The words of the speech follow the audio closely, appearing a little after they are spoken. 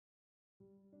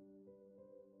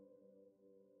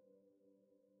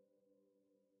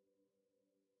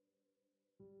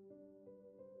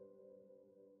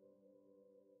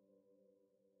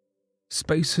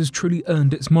space has truly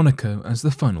earned its moniker as the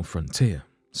final frontier,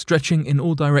 stretching in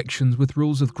all directions with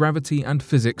rules of gravity and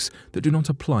physics that do not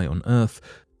apply on Earth.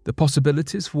 The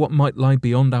possibilities for what might lie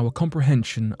beyond our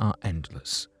comprehension are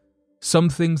endless. Some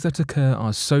things that occur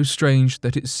are so strange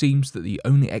that it seems that the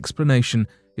only explanation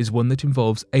is one that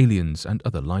involves aliens and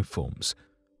other life forms.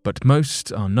 But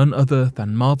most are none other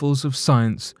than marvels of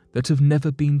science that have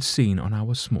never been seen on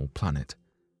our small planet.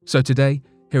 So today,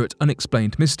 here at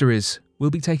Unexplained Mysteries,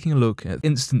 we'll be taking a look at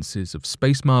instances of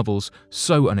space marvels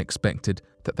so unexpected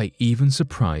that they even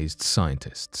surprised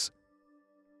scientists.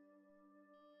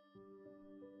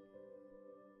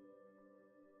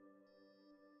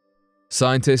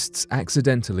 Scientists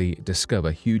accidentally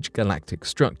discover huge galactic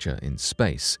structure in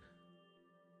space.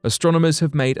 Astronomers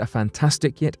have made a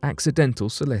fantastic yet accidental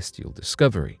celestial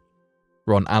discovery.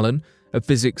 Ron Allen, a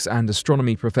physics and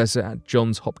astronomy professor at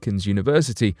Johns Hopkins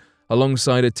University,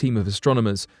 alongside a team of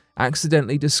astronomers,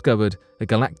 accidentally discovered a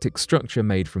galactic structure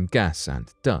made from gas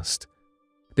and dust.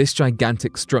 This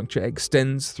gigantic structure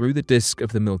extends through the disk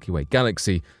of the Milky Way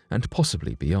Galaxy and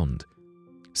possibly beyond.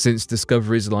 Since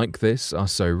discoveries like this are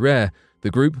so rare,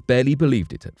 the group barely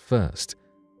believed it at first.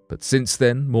 But since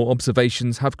then, more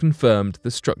observations have confirmed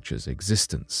the structure's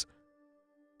existence.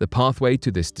 The pathway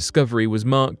to this discovery was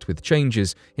marked with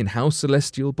changes in how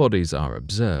celestial bodies are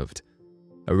observed.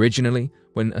 Originally,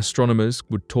 when astronomers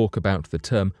would talk about the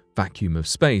term vacuum of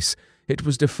space, it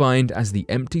was defined as the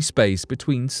empty space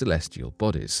between celestial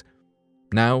bodies.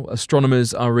 Now,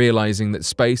 astronomers are realizing that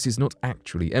space is not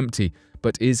actually empty,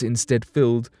 but is instead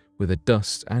filled with a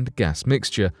dust and gas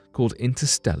mixture called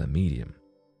interstellar medium.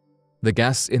 The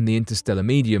gas in the interstellar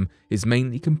medium is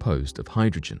mainly composed of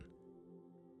hydrogen.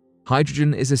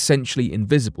 Hydrogen is essentially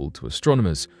invisible to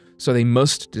astronomers, so they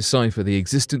must decipher the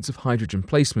existence of hydrogen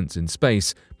placements in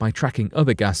space by tracking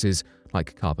other gases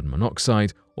like carbon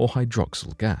monoxide or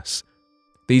hydroxyl gas.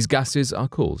 These gases are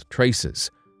called tracers.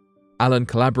 Allen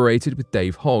collaborated with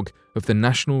Dave Hogg of the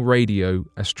National Radio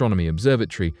Astronomy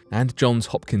Observatory and Johns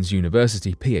Hopkins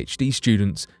University PhD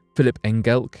students Philip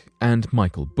Engelk and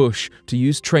Michael Bush to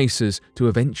use tracers to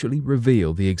eventually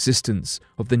reveal the existence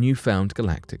of the newfound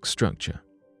galactic structure.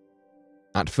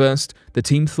 At first, the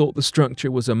team thought the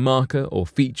structure was a marker or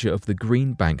feature of the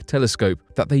Green Bank telescope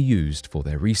that they used for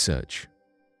their research.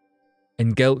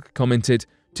 Engelk commented,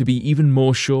 "To be even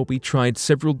more sure, we tried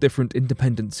several different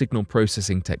independent signal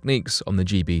processing techniques on the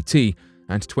GBT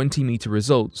and 20-meter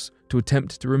results to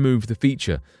attempt to remove the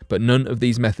feature, but none of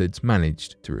these methods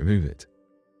managed to remove it."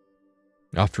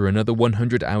 After another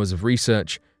 100 hours of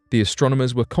research, the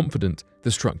astronomers were confident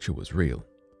the structure was real.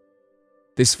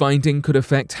 This finding could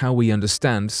affect how we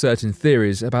understand certain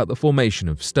theories about the formation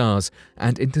of stars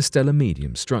and interstellar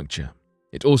medium structure.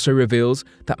 It also reveals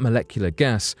that molecular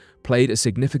gas played a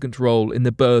significant role in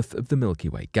the birth of the Milky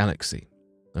Way Galaxy.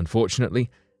 Unfortunately,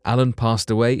 Allen passed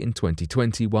away in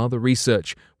 2020 while the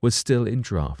research was still in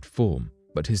draft form,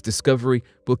 but his discovery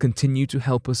will continue to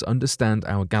help us understand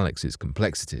our galaxy's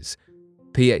complexities.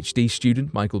 PhD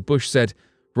student Michael Bush said,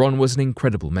 "Ron was an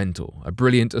incredible mentor, a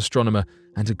brilliant astronomer,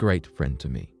 and a great friend to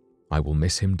me. I will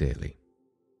miss him dearly."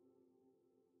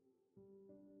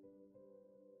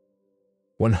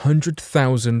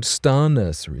 100,000 star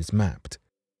nurseries mapped.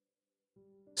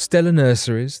 Stellar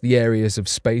nurseries, the areas of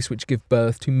space which give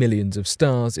birth to millions of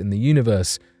stars in the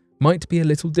universe, might be a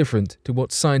little different to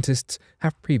what scientists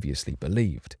have previously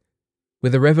believed.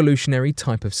 With a revolutionary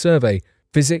type of survey,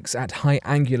 physics at high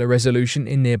angular resolution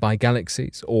in nearby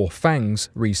galaxies, or FANGs,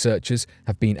 researchers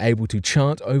have been able to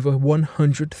chart over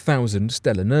 100,000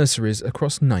 stellar nurseries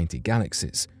across 90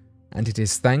 galaxies. And it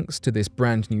is thanks to this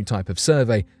brand new type of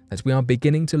survey that we are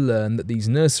beginning to learn that these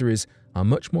nurseries are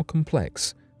much more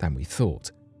complex than we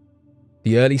thought.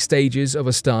 The early stages of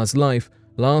a star's life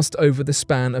last over the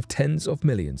span of tens of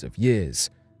millions of years.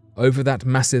 Over that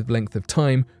massive length of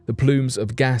time, the plumes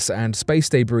of gas and space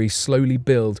debris slowly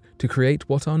build to create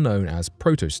what are known as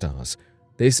protostars.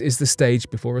 This is the stage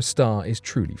before a star is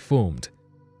truly formed.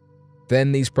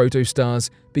 Then these protostars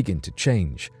begin to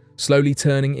change, slowly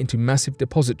turning into massive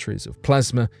depositories of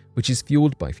plasma, which is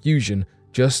fueled by fusion,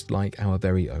 just like our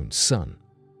very own sun.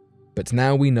 But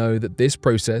now we know that this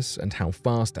process, and how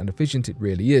fast and efficient it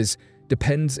really is,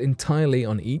 depends entirely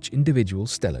on each individual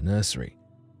stellar nursery.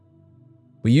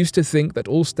 We used to think that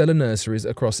all stellar nurseries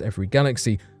across every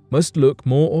galaxy must look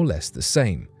more or less the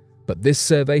same, but this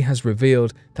survey has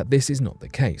revealed that this is not the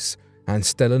case, and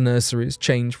stellar nurseries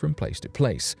change from place to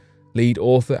place. Lead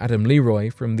author Adam Leroy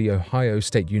from The Ohio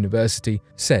State University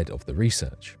said of the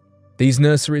research, "These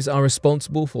nurseries are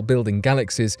responsible for building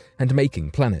galaxies and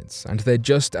making planets, and they're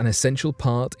just an essential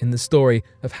part in the story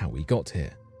of how we got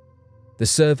here. The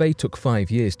survey took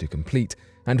 5 years to complete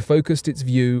and focused its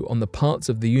view on the parts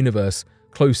of the universe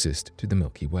closest to the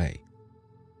Milky Way.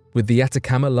 With the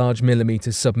Atacama Large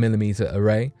Millimeter Submillimeter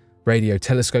Array radio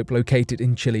telescope located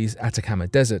in Chile's Atacama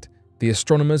Desert, the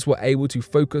astronomers were able to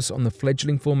focus on the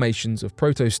fledgling formations of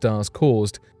protostars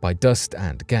caused by dust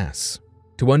and gas.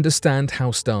 To understand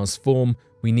how stars form,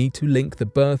 we need to link the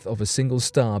birth of a single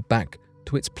star back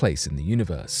to its place in the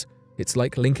universe. It's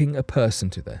like linking a person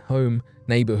to their home,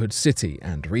 neighborhood, city,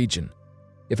 and region.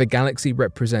 If a galaxy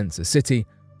represents a city,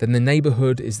 then the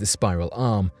neighborhood is the spiral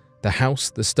arm, the house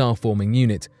the star-forming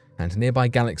unit, and nearby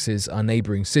galaxies are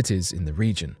neighboring cities in the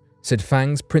region, said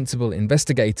FANG's principal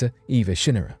investigator Eva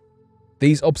Schinnerer.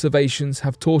 These observations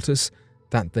have taught us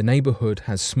that the neighborhood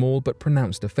has small but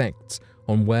pronounced effects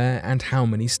on where and how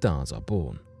many stars are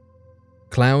born.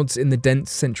 Clouds in the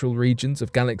dense central regions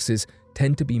of galaxies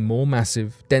tend to be more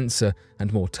massive, denser,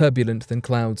 and more turbulent than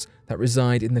clouds that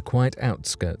reside in the quiet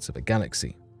outskirts of a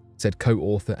galaxy, said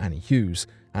co-author Annie Hughes,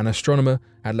 an astronomer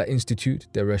at l'Institut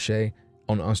de Recherche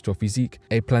en Astrophysique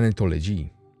et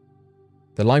Planétologie.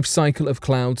 The life cycle of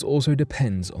clouds also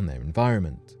depends on their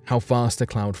environment. How fast a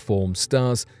cloud forms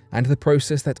stars and the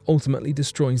process that ultimately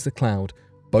destroys the cloud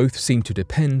both seem to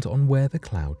depend on where the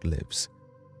cloud lives.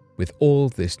 With all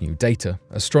this new data,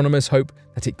 astronomers hope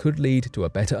that it could lead to a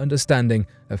better understanding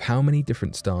of how many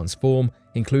different stars form,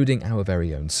 including our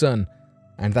very own Sun,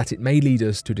 and that it may lead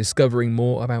us to discovering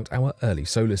more about our early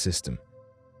solar system.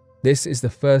 This is the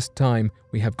first time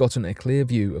we have gotten a clear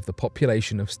view of the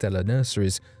population of stellar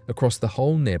nurseries across the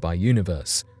whole nearby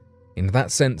universe. In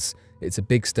that sense, it's a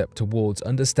big step towards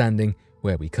understanding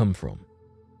where we come from.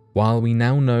 While we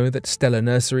now know that stellar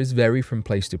nurseries vary from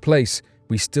place to place,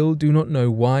 we still do not know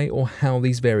why or how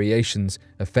these variations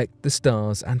affect the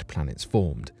stars and planets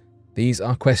formed. These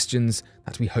are questions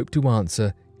that we hope to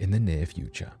answer in the near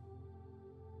future.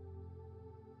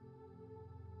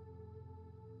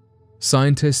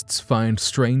 Scientists find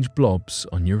strange blobs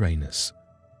on Uranus.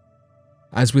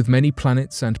 As with many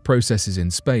planets and processes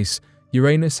in space,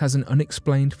 Uranus has an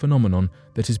unexplained phenomenon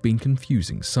that has been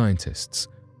confusing scientists.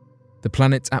 The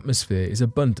planet's atmosphere is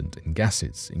abundant in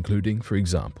gases, including, for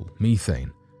example,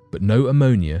 methane, but no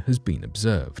ammonia has been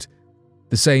observed.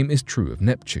 The same is true of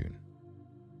Neptune.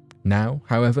 Now,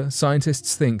 however,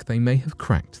 scientists think they may have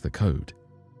cracked the code.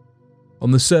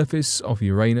 On the surface of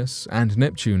Uranus and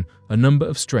Neptune, a number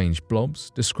of strange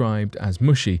blobs, described as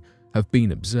mushy, have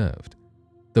been observed.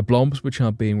 The blobs, which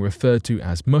are being referred to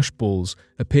as mushballs,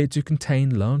 appear to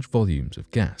contain large volumes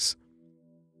of gas.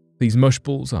 These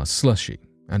mushballs are slushy,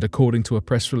 and according to a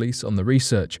press release on the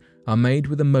research, are made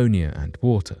with ammonia and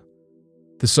water.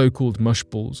 The so-called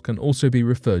mushballs can also be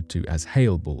referred to as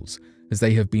hailballs, as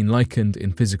they have been likened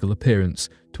in physical appearance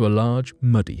to a large,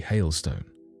 muddy hailstone.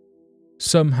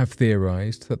 Some have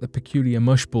theorized that the peculiar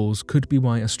mushballs could be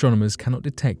why astronomers cannot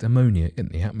detect ammonia in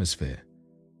the atmosphere.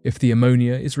 If the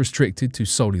ammonia is restricted to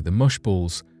solely the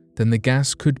mushballs, then the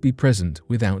gas could be present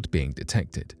without being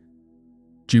detected.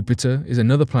 Jupiter is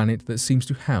another planet that seems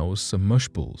to house some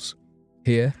mushballs.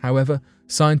 Here, however,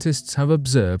 scientists have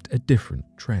observed a different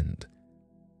trend.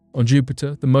 On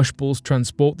Jupiter, the mushballs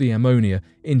transport the ammonia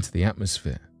into the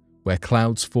atmosphere, where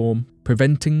clouds form,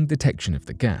 preventing detection of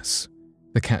the gas.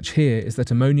 The catch here is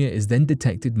that ammonia is then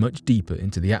detected much deeper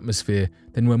into the atmosphere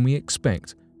than when we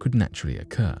expect could naturally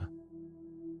occur.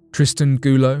 Tristan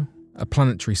Goulot, a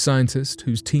planetary scientist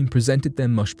whose team presented their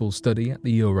mushball study at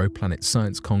the Europlanet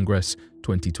Science Congress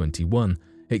 2021,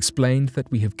 explained that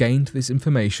we have gained this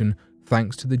information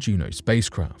thanks to the Juno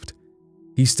spacecraft.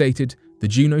 He stated, "The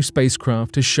Juno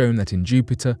spacecraft has shown that in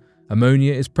Jupiter,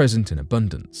 ammonia is present in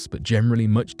abundance, but generally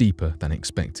much deeper than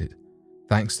expected,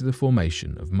 thanks to the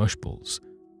formation of mushballs."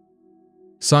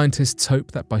 Scientists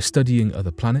hope that by studying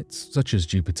other planets, such as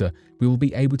Jupiter, we will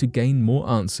be able to gain more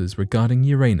answers regarding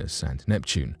Uranus and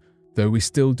Neptune, though we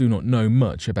still do not know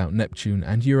much about Neptune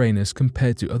and Uranus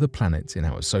compared to other planets in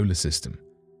our solar system.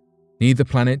 Neither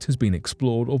planet has been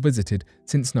explored or visited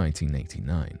since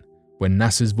 1989, when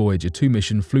NASA's Voyager 2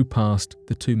 mission flew past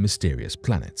the two mysterious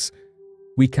planets.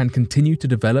 We can continue to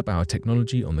develop our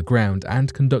technology on the ground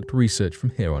and conduct research from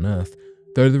here on Earth,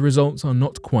 though the results are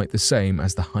not quite the same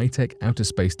as the high-tech outer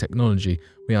space technology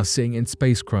we are seeing in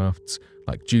spacecrafts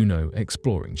like Juno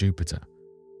exploring Jupiter.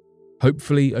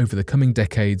 Hopefully, over the coming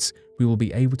decades, we will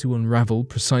be able to unravel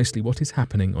precisely what is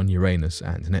happening on Uranus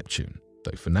and Neptune,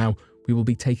 though for now, we will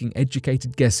be taking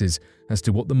educated guesses as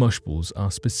to what the mushballs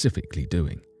are specifically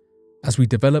doing. As we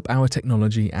develop our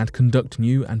technology and conduct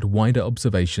new and wider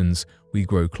observations, we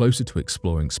grow closer to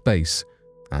exploring space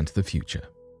and the future.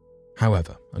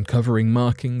 However, uncovering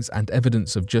markings and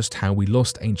evidence of just how we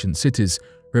lost ancient cities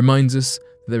reminds us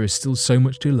that there is still so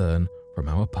much to learn from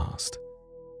our past.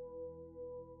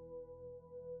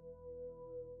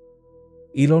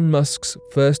 Elon Musk's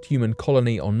first human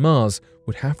colony on Mars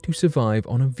would have to survive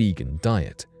on a vegan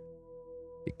diet.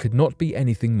 It could not be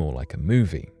anything more like a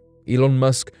movie. Elon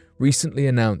Musk recently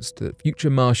announced that future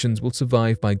Martians will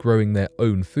survive by growing their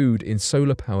own food in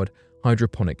solar-powered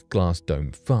hydroponic glass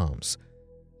dome farms.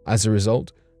 As a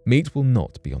result, meat will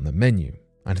not be on the menu,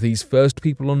 and these first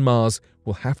people on Mars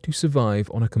will have to survive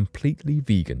on a completely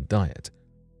vegan diet.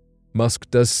 Musk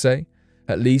does say,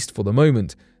 at least for the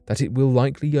moment, that it will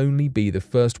likely only be the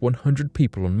first 100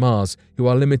 people on Mars who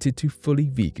are limited to fully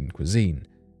vegan cuisine,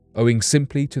 owing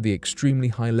simply to the extremely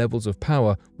high levels of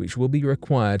power which will be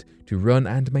required to run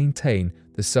and maintain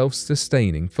the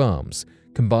self-sustaining farms,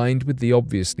 combined with the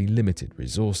obviously limited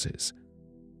resources.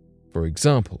 For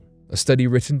example, a study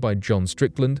written by John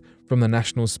Strickland from the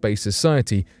National Space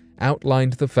Society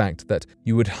outlined the fact that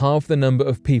you would halve the number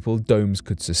of people domes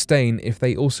could sustain if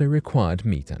they also required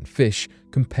meat and fish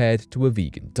compared to a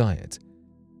vegan diet.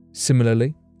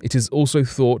 Similarly, it is also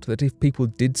thought that if people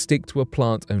did stick to a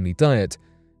plant-only diet,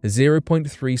 a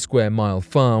 0.3 square mile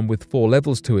farm with 4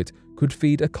 levels to it could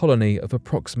feed a colony of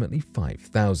approximately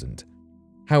 5,000.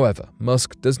 However,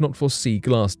 Musk does not foresee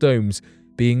glass domes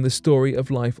being the story of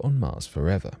life on Mars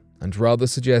forever, and rather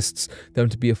suggests them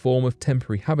to be a form of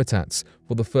temporary habitats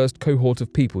for the first cohort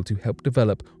of people to help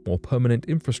develop more permanent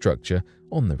infrastructure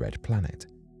on the red planet.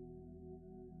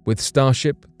 With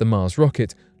Starship, the Mars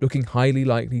rocket, looking highly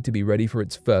likely to be ready for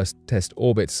its first test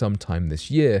orbit sometime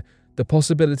this year, the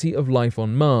possibility of life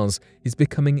on Mars is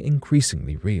becoming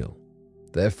increasingly real.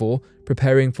 Therefore,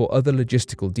 preparing for other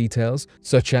logistical details,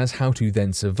 such as how to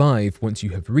then survive once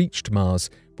you have reached Mars,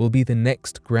 will be the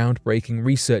next groundbreaking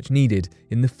research needed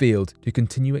in the field to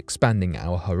continue expanding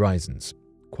our horizons,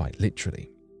 quite literally.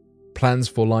 Plans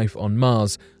for life on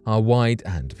Mars are wide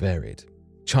and varied.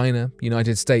 China,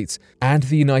 United States, and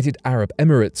the United Arab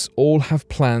Emirates all have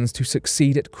plans to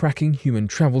succeed at cracking human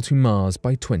travel to Mars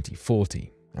by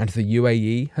 2040, and the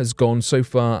UAE has gone so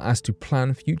far as to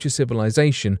plan future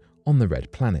civilization on the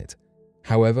red planet.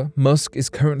 However, Musk is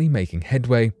currently making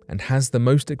headway and has the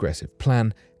most aggressive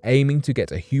plan, aiming to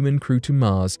get a human crew to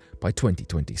Mars by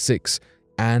 2026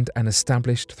 and an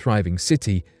established thriving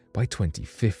city by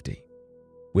 2050.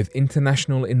 With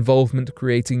international involvement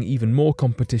creating even more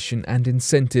competition and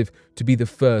incentive to be the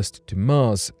first to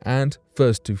Mars and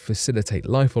first to facilitate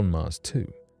life on Mars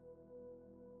too.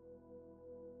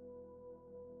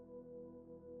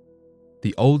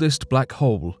 The oldest black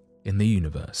hole in the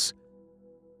universe.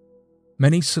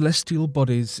 Many celestial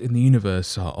bodies in the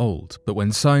universe are old, but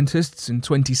when scientists in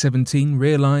 2017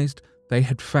 realized they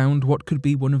had found what could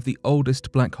be one of the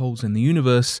oldest black holes in the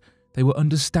universe, they were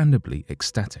understandably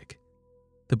ecstatic.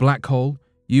 The black hole,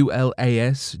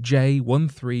 ULAS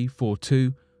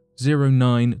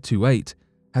J13420928,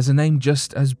 has a name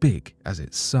just as big as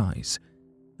its size.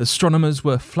 Astronomers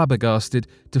were flabbergasted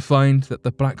to find that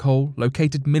the black hole,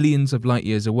 located millions of light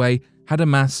years away, had a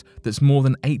mass that's more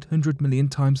than 800 million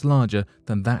times larger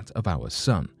than that of our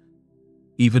Sun.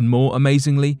 Even more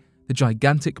amazingly, the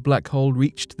gigantic black hole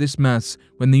reached this mass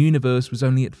when the universe was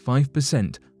only at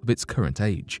 5% of its current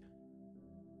age.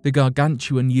 The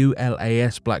gargantuan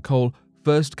ULAS black hole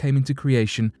first came into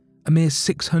creation a mere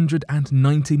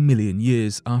 690 million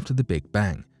years after the Big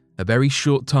Bang, a very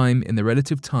short time in the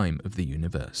relative time of the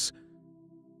universe.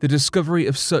 The discovery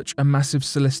of such a massive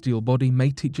celestial body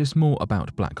may teach us more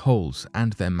about black holes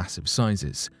and their massive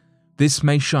sizes. This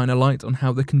may shine a light on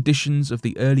how the conditions of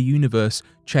the early universe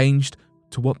changed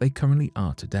to what they currently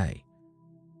are today.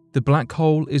 The black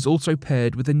hole is also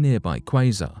paired with a nearby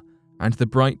quasar, and the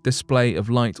bright display of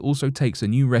light also takes a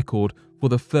new record for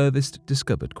the furthest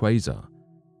discovered quasar.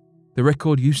 The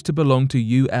record used to belong to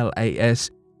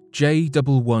ULAS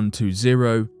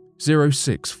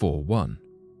J11200641,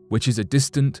 which is a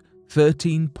distant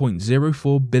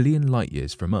 13.04 billion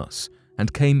light-years from us,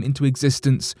 and came into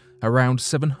existence around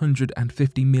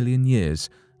 750 million years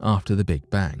after the Big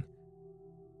Bang.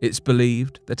 It's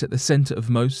believed that at the center of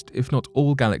most, if not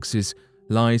all galaxies,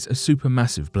 lies a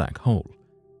supermassive black hole.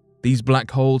 These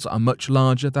black holes are much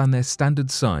larger than their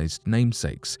standard-sized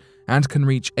namesakes, and can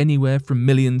reach anywhere from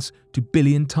millions to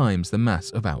billion times the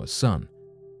mass of our Sun.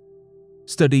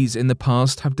 Studies in the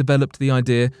past have developed the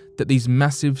idea that these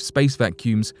massive space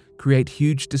vacuums create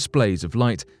huge displays of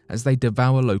light as they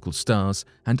devour local stars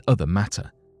and other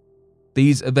matter.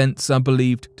 These events are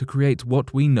believed to create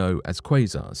what we know as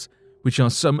quasars, which are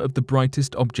some of the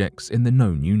brightest objects in the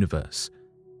known universe.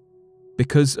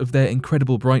 Because of their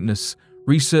incredible brightness,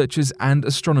 researchers and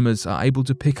astronomers are able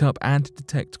to pick up and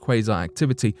detect quasar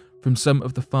activity from some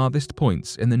of the farthest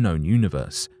points in the known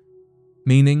universe,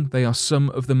 meaning they are some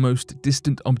of the most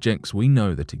distant objects we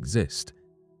know that exist.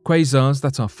 Quasars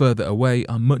that are further away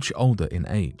are much older in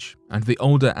age, and the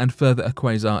older and further a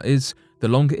quasar is, the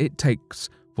longer it takes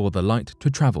for the light to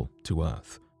travel to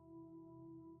Earth.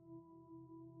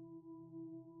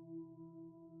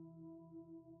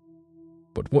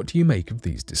 But what do you make of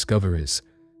these discoveries?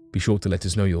 Be sure to let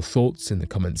us know your thoughts in the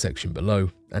comment section below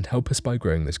and help us by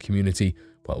growing this community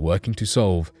while working to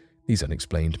solve these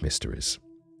unexplained mysteries.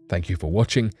 Thank you for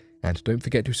watching, and don't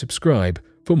forget to subscribe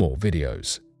for more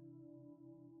videos.